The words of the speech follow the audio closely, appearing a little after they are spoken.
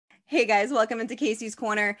Hey guys, welcome into Casey's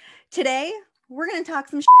Corner. Today, we're going to talk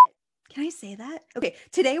some shit. Can I say that? Okay,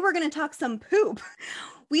 today we're going to talk some poop.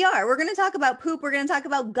 We're going to talk about poop. We're going to talk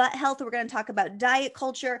about gut health. We're going to talk about diet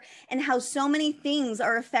culture and how so many things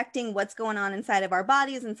are affecting what's going on inside of our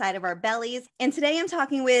bodies, inside of our bellies. And today I'm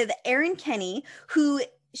talking with Erin Kenney,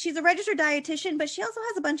 she's a registered dietitian, but she also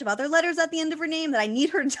has a bunch of other letters at the end of her name that I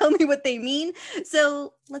need her to tell me what they mean.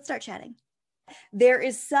 So let's start chatting. There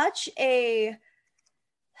is such a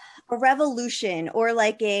revolution or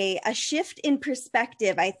like a shift in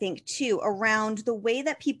perspective, I think, too, around the way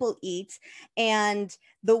that people eat and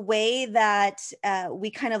the way that we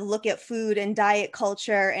kind of look at food and diet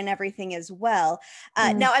culture and everything as well.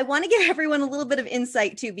 Now, I want to give everyone a little bit of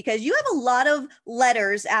insight, too, because you have a lot of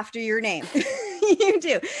letters after your name. You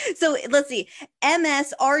do. So let's see.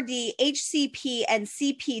 MS, RD, HCP, and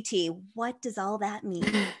CPT. What does all that mean?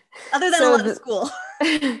 Other than a lot of school.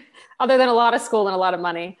 Other than a lot of school and a lot of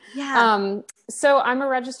money. Yeah. So I'm a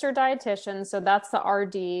registered dietitian, so that's the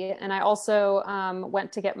RD. And I also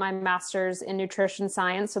went to get my master's in nutrition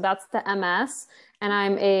science, so that's the MS. And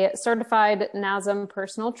I'm a certified NASM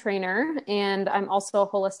personal trainer, and I'm also a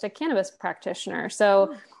holistic cannabis practitioner.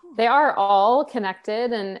 So they are all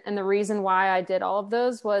connected. And the reason why I did all of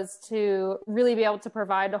those was to really be able to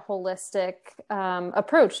provide a holistic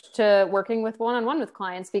approach to working with one-on-one with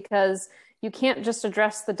clients, because you can't just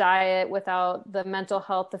address the diet without the mental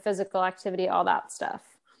health, the physical activity, all that stuff.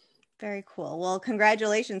 Very cool. Well,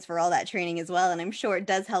 congratulations for all that training as well. And I'm sure it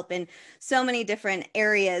does help in so many different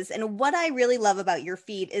areas. And what I really love about your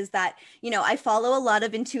feed is that, I follow a lot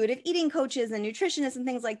of intuitive eating coaches and nutritionists and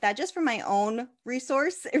things like that, just for my own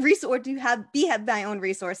resource to have my own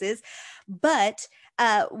resources. But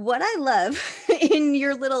what I love in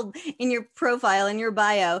your profile, in your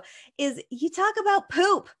bio, is you talk about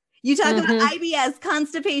poop. You talk about IBS,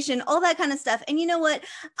 constipation, all that kind of stuff. And you know what?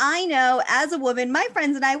 I know as a woman, my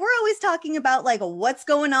friends and I, we're always talking about like what's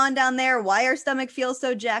going on down there, why our stomach feels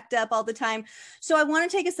so jacked up all the time. So I want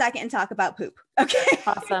to take a second and talk about poop. Okay.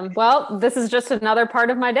 Awesome. Well, this is just another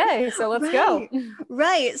part of my day. So let's go.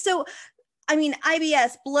 Right. So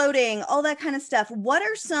IBS, bloating, all that kind of stuff. What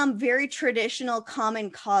are some very traditional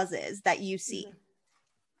common causes that you see?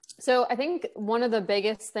 So I think one of the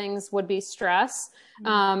biggest things would be stress.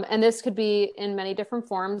 And this could be in many different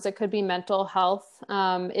forms. It could be mental health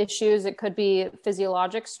issues. It could be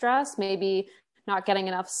physiologic stress, maybe not getting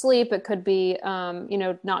enough sleep. It could be,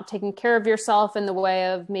 not taking care of yourself in the way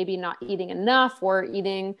of maybe not eating enough or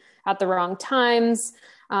eating at the wrong times.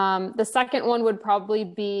 The second one would probably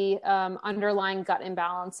be underlying gut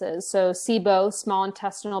imbalances. So SIBO, small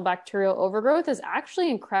intestinal bacterial overgrowth, is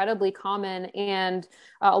actually incredibly common. And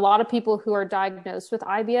a lot of people who are diagnosed with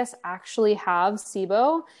IBS actually have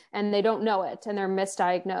SIBO and they don't know it and they're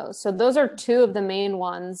misdiagnosed. So those are two of the main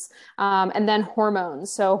ones. And then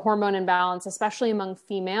hormones. So hormone imbalance, especially among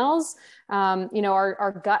females.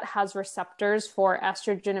 Our gut has receptors for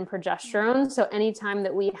estrogen and progesterone. So anytime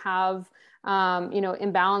that we have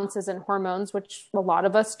imbalances in hormones, which a lot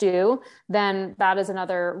of us do, then that is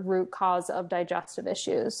another root cause of digestive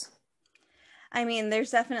issues. I mean,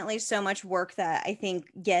 there's definitely so much work that I think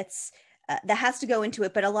that has to go into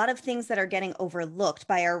it, but a lot of things that are getting overlooked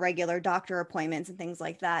by our regular doctor appointments and things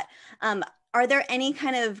like that. Are there any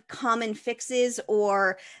kind of common fixes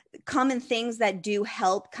or common things that do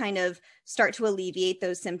help kind of start to alleviate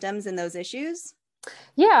those symptoms and those issues?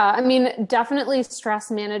 Yeah, I mean, definitely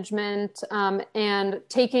stress management and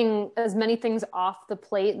taking as many things off the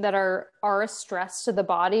plate that are a stress to the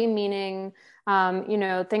body, meaning,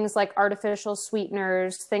 things like artificial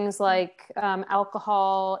sweeteners, things like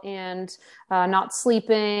alcohol and not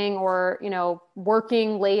sleeping or,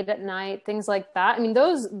 working late at night, things like that. I mean,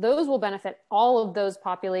 those will benefit all of those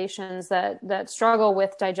populations that struggle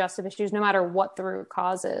with digestive issues, no matter what the root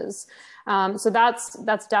cause is. So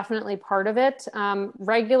that's definitely part of it.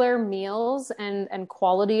 Regular meals and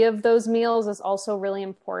quality of those meals is also really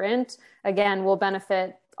important. Again, will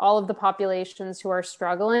benefit all of the populations who are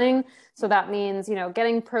struggling. So that means,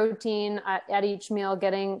 getting protein at each meal,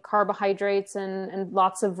 getting carbohydrates and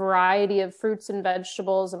lots of variety of fruits and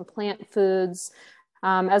vegetables and plant foods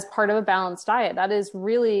as part of a balanced diet. That is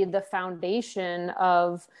really the foundation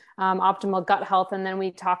of optimal gut health. And then we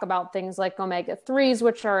talk about things like omega-3s,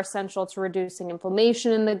 which are essential to reducing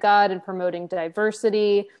inflammation in the gut and promoting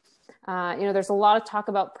diversity. There's a lot of talk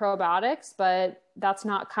about probiotics, but that's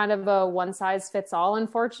not kind of a one size fits all,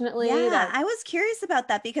 unfortunately. Yeah, I was curious about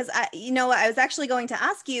that because I was actually going to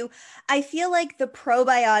ask you, I feel like the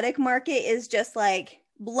probiotic market is just like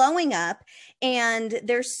blowing up and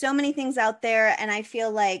there's so many things out there. And I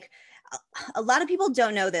feel like a lot of people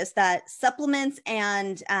don't know this, that supplements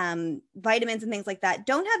and vitamins and things like that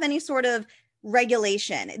don't have any sort of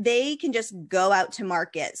regulation. They can just go out to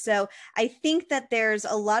market. So I think that there's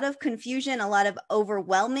a lot of confusion, a lot of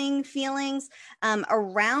overwhelming feelings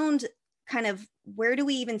around kind of where do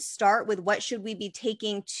we even start with what should we be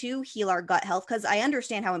taking to heal our gut health? Because I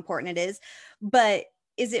understand how important it is, but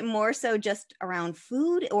is it more so just around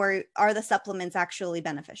food, or are the supplements actually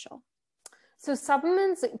beneficial? So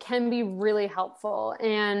supplements can be really helpful,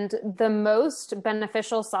 and the most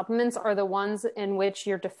beneficial supplements are the ones in which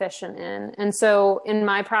you're deficient in. And so in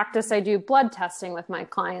my practice, I do blood testing with my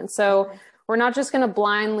clients. So we're not just going to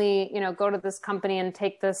blindly, go to this company and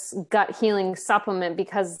take this gut healing supplement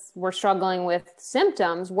because we're struggling with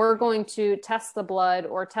symptoms. We're going to test the blood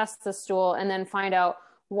or test the stool and then find out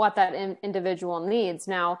what that individual needs.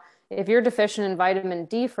 Now, if you're deficient in vitamin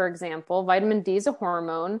D, for example, vitamin D is a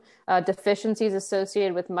hormone. Deficiency is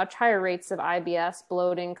associated with much higher rates of IBS,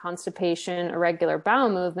 bloating, constipation, irregular bowel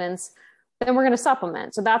movements. Then we're going to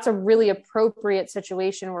supplement. So that's a really appropriate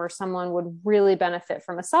situation where someone would really benefit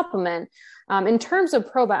from a supplement. In terms of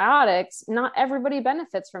probiotics, not everybody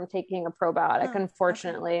benefits from taking a probiotic,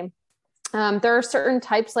 unfortunately. Okay. There are certain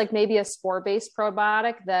types, like maybe a spore-based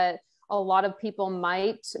probiotic, that a lot of people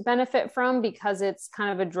might benefit from because it's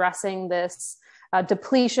kind of addressing this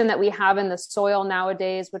depletion that we have in the soil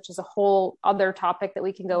nowadays, which is a whole other topic that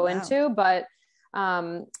we can go into. But,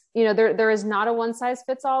 there is not a one size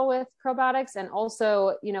fits all with probiotics. And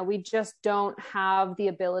also, we just don't have the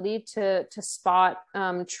ability to spot,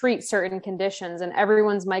 treat certain conditions, and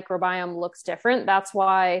everyone's microbiome looks different. That's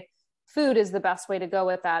why food is the best way to go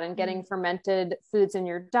with that, and getting fermented foods in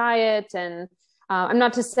your diet. And I'm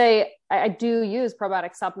not to say I do use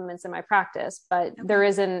probiotic supplements in my practice, but there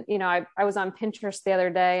isn't, I was on Pinterest the other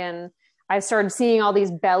day and I started seeing all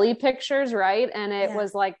these belly pictures, right? And it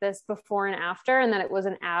was like this before and after, and then it was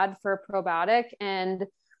an ad for a probiotic. And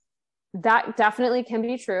that definitely can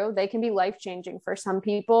be true. They can be life-changing for some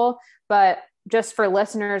people, but just for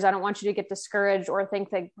listeners, I don't want you to get discouraged or think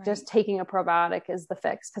that just taking a probiotic is the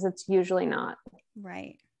fix, because it's usually not.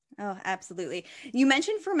 Right. Oh, absolutely. You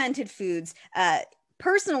mentioned fermented foods.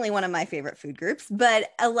 Personally, one of my favorite food groups, but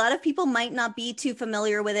a lot of people might not be too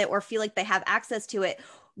familiar with it or feel like they have access to it.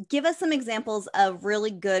 Give us some examples of really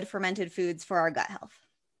good fermented foods for our gut health.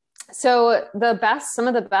 So some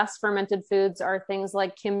of the best fermented foods are things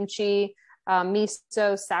like kimchi,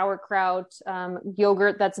 miso, sauerkraut,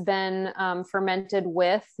 yogurt that's been fermented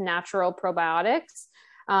with natural probiotics.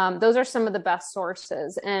 Those are some of the best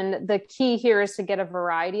sources. And the key here is to get a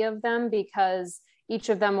variety of them, because each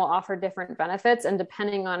of them will offer different benefits. And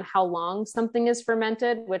depending on how long something is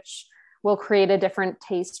fermented, which will create a different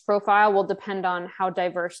taste profile, will depend on how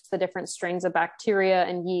diverse the different strains of bacteria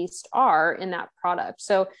and yeast are in that product.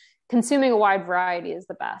 So consuming a wide variety is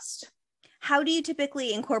the best. How do you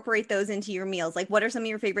typically incorporate those into your meals? Like, what are some of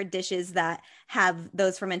your favorite dishes that have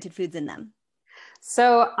those fermented foods in them?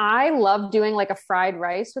 So I love doing like a fried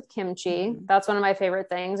rice with kimchi. That's one of my favorite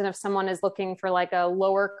things. And if someone is looking for like a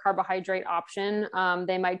lower carbohydrate option,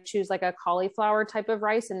 they might choose like a cauliflower type of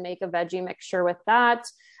rice and make a veggie mixture with that.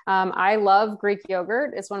 I love Greek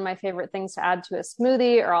yogurt. It's one of my favorite things to add to a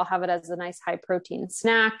smoothie, or I'll have it as a nice high protein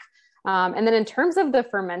snack. And then in terms of the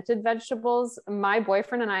fermented vegetables, my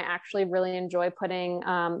boyfriend and I actually really enjoy putting,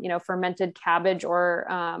 fermented cabbage or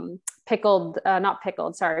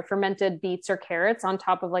fermented beets or carrots on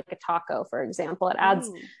top of like a taco, for example. It adds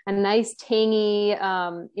a nice tangy,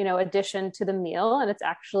 addition to the meal, and it's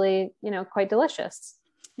actually, quite delicious.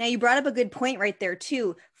 Now, you brought up a good point right there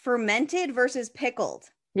too. Fermented versus pickled.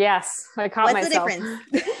 Yes, I caught myself. What's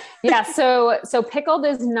the difference? Yeah, so pickled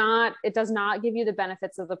does not give you the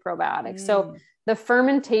benefits of the probiotics. So the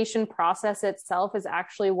fermentation process itself is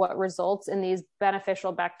actually what results in these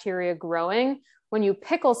beneficial bacteria growing. When you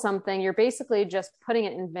pickle something, you're basically just putting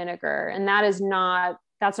it in vinegar, and that's not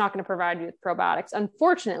going to provide you with probiotics,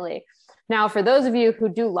 unfortunately. Now, for those of you who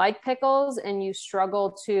do like pickles and you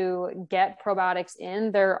struggle to get probiotics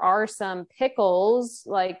in, there are some pickles,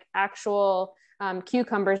 like actual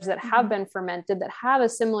cucumbers that have been fermented that have a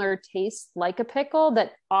similar taste like a pickle,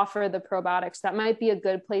 that offer the probiotics. That might be a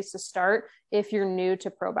good place to start if you're new to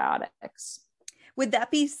probiotics. Would that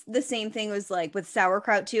be the same thing as like with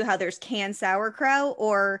sauerkraut too, how there's canned sauerkraut,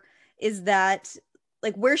 or is that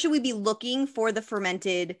like, where should we be looking for the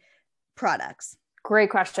fermented products? Great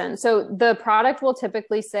question. So the product will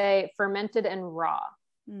typically say fermented and raw.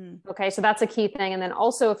 Okay, so that's a key thing. And then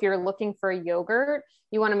also, if you're looking for a yogurt,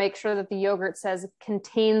 you want to make sure that the yogurt says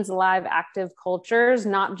contains live active cultures,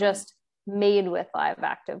 not just made with live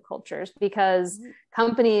active cultures, because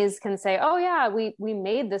companies can say, oh yeah, we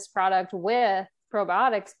made this product with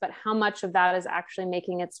probiotics, but how much of that is actually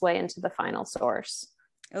making its way into the final source?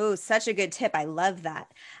 Oh, such a good tip. I love that.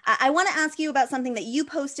 I want to ask you about something that you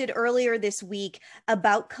posted earlier this week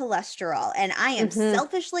about cholesterol. And I am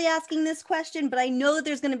selfishly asking this question, but I know that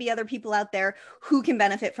there's going to be other people out there who can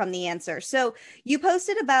benefit from the answer. So you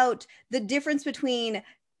posted about the difference between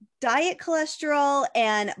diet cholesterol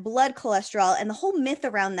and blood cholesterol and the whole myth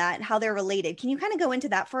around that and how they're related. Can you kind of go into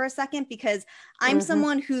that for a second? Because I'm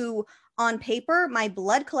someone who, on paper, my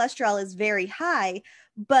blood cholesterol is very high,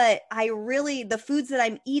 but the foods that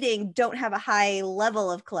I'm eating don't have a high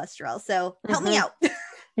level of cholesterol. So help me out.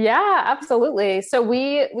 Yeah, absolutely. So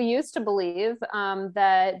we used to believe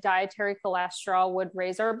that dietary cholesterol would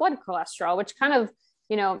raise our blood cholesterol, which kind of,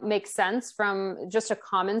 makes sense from just a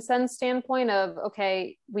common sense standpoint of,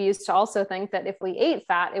 okay, we used to also think that if we ate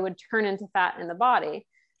fat, it would turn into fat in the body.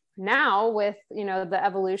 Now with, the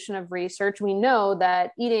evolution of research, we know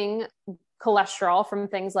that eating cholesterol from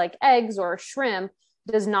things like eggs or shrimp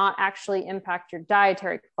does not actually impact your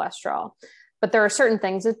dietary cholesterol. But there are certain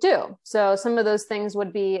things that do. So some of those things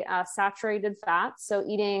would be saturated fats. So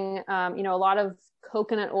eating, a lot of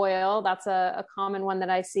coconut oil, that's a common one that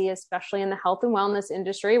I see, especially in the health and wellness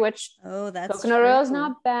industry, which coconut oil is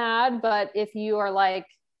not bad, but if you are like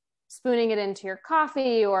spooning it into your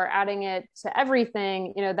coffee or adding it to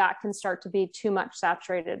everything, that can start to be too much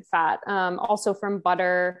saturated fat. Also from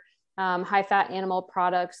butter, high fat animal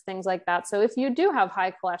products, things like that. So if you do have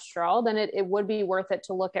high cholesterol, then it would be worth it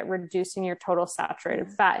to look at reducing your total saturated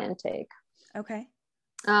fat intake. Okay.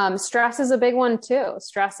 Stress is a big one too.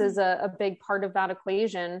 Stress is a big part of that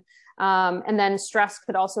equation. And then stress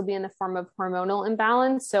could also be in the form of hormonal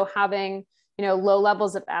imbalance. So having, low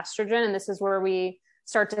levels of estrogen, and this is where we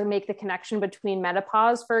start to make the connection between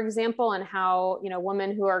menopause, for example, and how,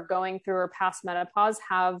 women who are going through or past menopause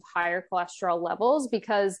have higher cholesterol levels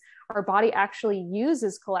because our body actually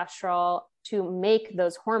uses cholesterol to make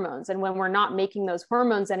those hormones. And when we're not making those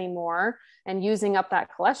hormones anymore and using up that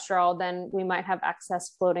cholesterol, then we might have excess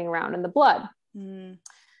floating around in the blood.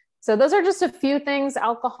 So those are just a few things.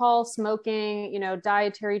 Alcohol, smoking,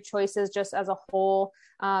 dietary choices just as a whole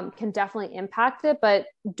can definitely impact it, but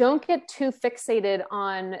don't get too fixated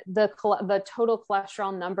on the total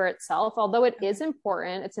cholesterol number itself. Although it is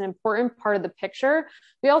important, it's an important part of the picture.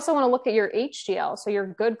 We also want to look at your HDL, so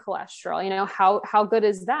your good cholesterol, how good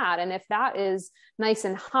is that? And if that is nice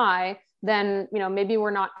and high, then, maybe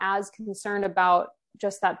we're not as concerned about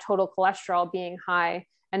just that total cholesterol being high.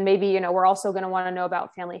 And maybe, we're also going to want to know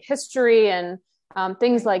about family history and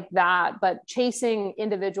things like that. But chasing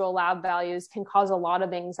individual lab values can cause a lot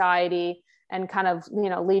of anxiety and kind of,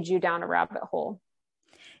 lead you down a rabbit hole.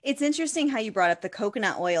 It's interesting how you brought up the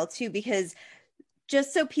coconut oil too, because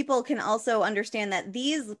just so people can also understand that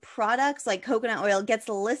these products like coconut oil gets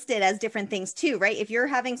listed as different things too, right? If you're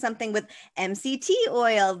having something with MCT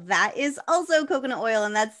oil, that is also coconut oil,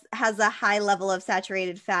 and has a high level of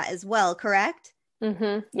saturated fat as well, correct?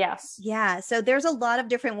 Yes. Yeah. So there's a lot of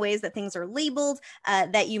different ways that things are labeled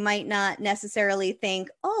that you might not necessarily think,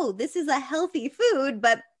 oh, this is a healthy food,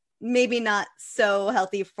 but maybe not so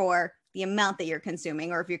healthy for the amount that you're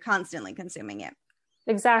consuming, or if you're constantly consuming it.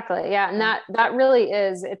 Exactly. Yeah. And that really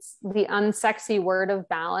it's the unsexy word of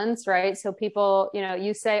balance, right? So people,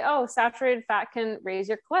 you say, oh, saturated fat can raise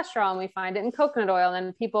your cholesterol, and we find it in coconut oil,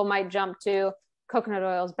 and people might jump to coconut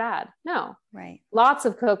oil is bad. No, right. Lots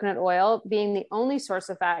of coconut oil being the only source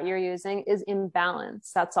of fat you're using is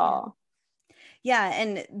imbalance. That's all. Yeah.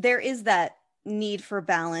 And there is that need for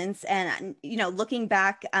balance. And, looking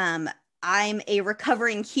back, I'm a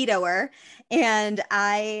recovering ketoer, and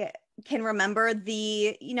I can remember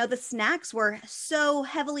the snacks were so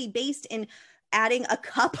heavily based in adding a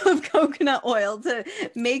cup of coconut oil to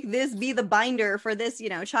make this be the binder for this,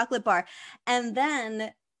 chocolate bar. And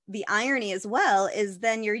then the irony as well is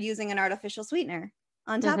then you're using an artificial sweetener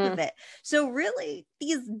on top of it. So really,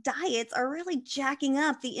 these diets are really jacking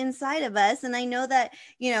up the inside of us. And I know that,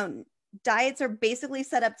 diets are basically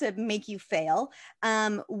set up to make you fail.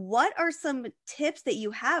 What are some tips that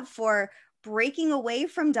you have for breaking away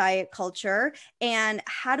from diet culture and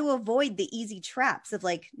how to avoid the easy traps of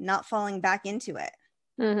like not falling back into it?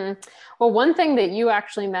 Well, one thing that you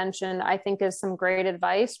actually mentioned, I think, is some great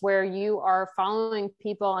advice where you are following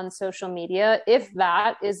people on social media. If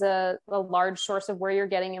that is a large source of where you're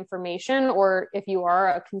getting information, or if you are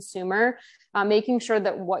a consumer, making sure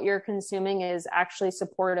that what you're consuming is actually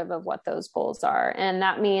supportive of what those goals are. And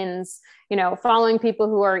that means, following people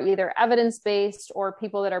who are either evidence-based or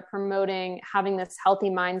people that are promoting having this healthy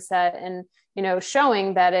mindset and,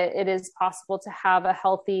 showing that it is possible to have a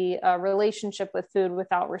healthy relationship with food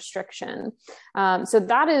without restriction. So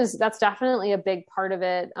that's definitely a big part of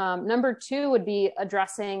it. Number two would be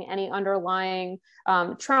addressing any underlying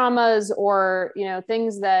traumas or,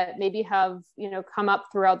 things that maybe have, come up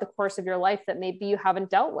throughout the course of your life that maybe you haven't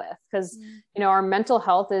dealt with. Because, our mental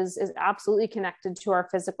health is absolutely connected to our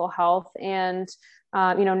physical health. And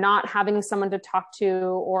not having someone to talk to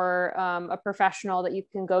or a professional that you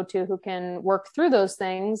can go to who can work through those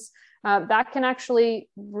things, that can actually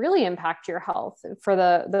really impact your health for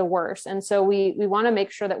the worse. And so we want to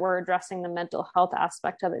make sure that we're addressing the mental health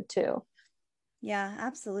aspect of it too. Yeah,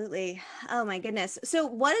 absolutely. Oh my goodness. So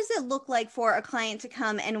what does it look like for a client to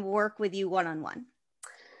come and work with you one-on-one?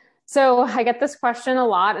 So I get this question a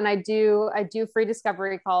lot, and I do free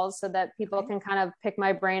discovery calls so that people can kind of pick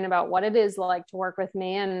my brain about what it is like to work with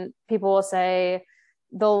me. And people will say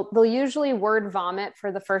they'll usually word vomit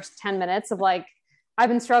for the first 10 minutes of like, I've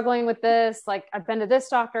been struggling with this. Like, I've been to this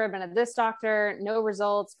doctor, I've been to this doctor, no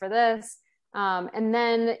results for this. And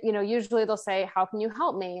then, usually they'll say, how can you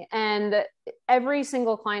help me? And every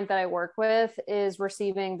single client that I work with is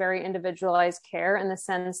receiving very individualized care in the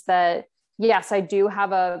sense that, yes, I do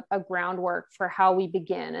have a groundwork for how we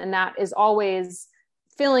begin. And that is always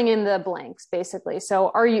filling in the blanks, basically.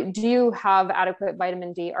 So do you have adequate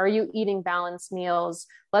vitamin D? Are you eating balanced meals?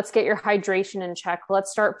 Let's get your hydration in check. Let's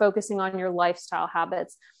start focusing on your lifestyle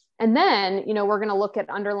habits. And then, we're going to look at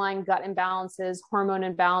underlying gut imbalances, hormone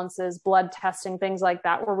imbalances, blood testing, things like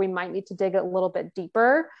that, where we might need to dig a little bit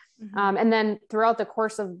deeper. And then throughout the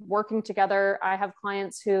course of working together, I have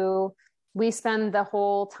clients who we spend the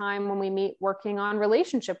whole time when we meet working on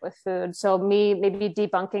relationship with food. So me maybe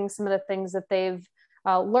debunking some of the things that they've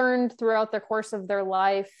learned throughout the course of their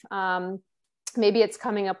life. Maybe it's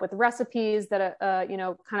coming up with recipes that,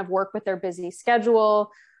 kind of work with their busy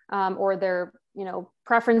schedule, or their,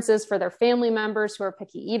 preferences for their family members who are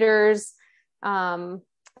picky eaters.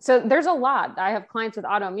 So there's a lot. I have clients with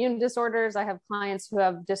autoimmune disorders. I have clients who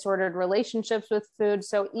have disordered relationships with food.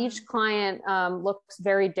 So each client looks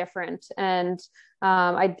very different. And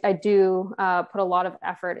I do put a lot of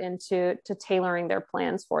effort into tailoring their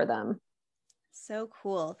plans for them. So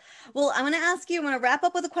cool. Well, I'm going to ask you, I'm going to wrap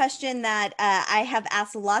up with a question that I have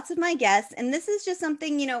asked lots of my guests. And this is just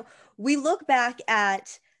something, we look back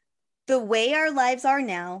at the way our lives are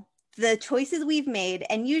now, the choices we've made,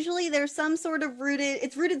 and usually there's some sort of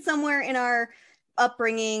it's rooted somewhere in our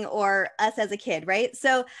upbringing or us as a kid, right?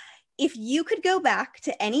 So if you could go back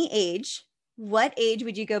to any age, what age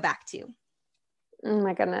would you go back to? Oh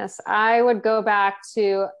my goodness. I would go back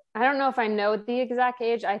to, I don't know if I know the exact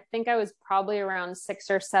age. I think I was probably around 6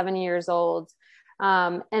 or 7 years old.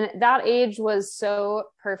 And that age was so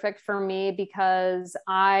perfect for me because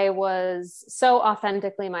I was so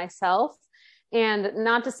authentically myself. And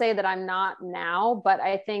not to say that I'm not now, but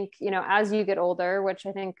I think, as you get older, which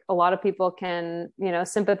I think a lot of people can,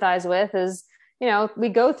 sympathize with, is, we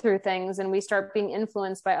go through things and we start being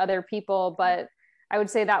influenced by other people. But I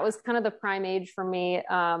would say that was kind of the prime age for me.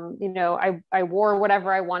 I wore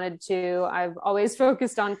whatever I wanted to. I've always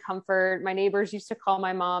focused on comfort. My neighbors used to call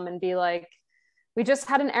my mom and be like, we just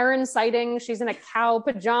had an Erin sighting. She's in a cow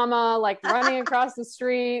pajama, like running across the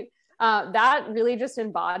street. That really just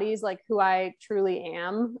embodies like who I truly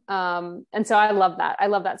am. And so I love that. I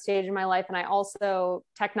love that stage in my life. And I also,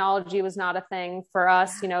 technology was not a thing for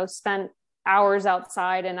us, spent hours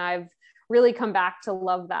outside, and I've really come back to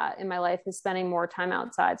love that in my life, is spending more time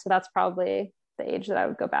outside. So that's probably the age that I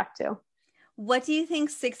would go back to. What do you think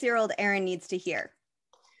 6-year-old Erin needs to hear?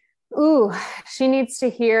 Ooh, she needs to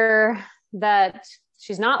hear that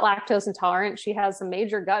she's not lactose intolerant. She has some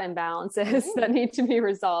major gut imbalances that need to be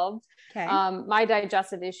resolved. Okay. My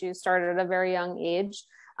digestive issues started at a very young age.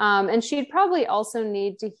 And she'd probably also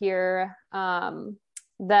need to hear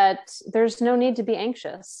that there's no need to be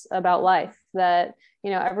anxious about life, that,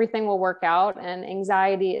 everything will work out, and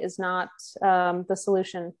anxiety is not the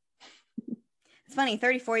solution. It's funny,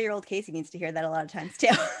 34-year-old Casey needs to hear that a lot of times too.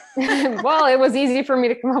 Well, it was easy for me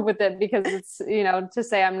to come up with it because it's, to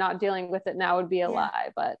say I'm not dealing with it now would be a lie,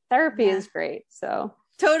 but therapy is great. So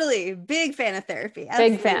totally. Big fan of therapy.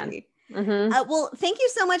 Absolutely. Big fan. Mm-hmm. Well, thank you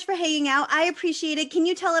so much for hanging out. I appreciate it. Can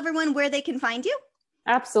you tell everyone where they can find you?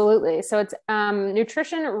 Absolutely. So it's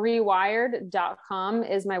nutritionrewired.com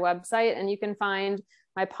is my website, and you can find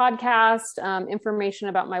my podcast, information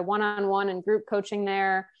about my one-on-one and group coaching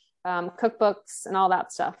there, cookbooks and all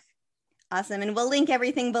that stuff. Awesome. And we'll link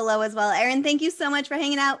everything below as well. Erin, thank you so much for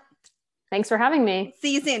hanging out. Thanks for having me.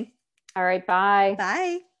 See you soon. All right. Bye.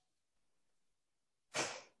 Bye.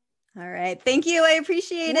 All right. Thank you. I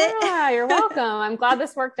appreciate it. Yeah, you're welcome. I'm glad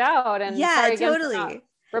this worked out. And yeah, totally.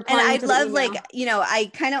 And I'd love, like, you know, I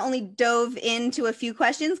kind of only dove into a few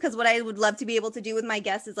questions because what I would love to be able to do with my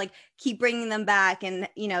guests is like keep bringing them back and,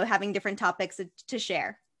 you know, having different topics to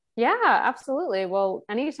share. Yeah, absolutely. Well,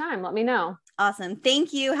 anytime, let me know. Awesome.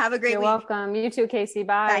 Thank you. Have a great week. You're welcome. You too, Casey.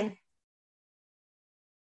 Bye. Bye.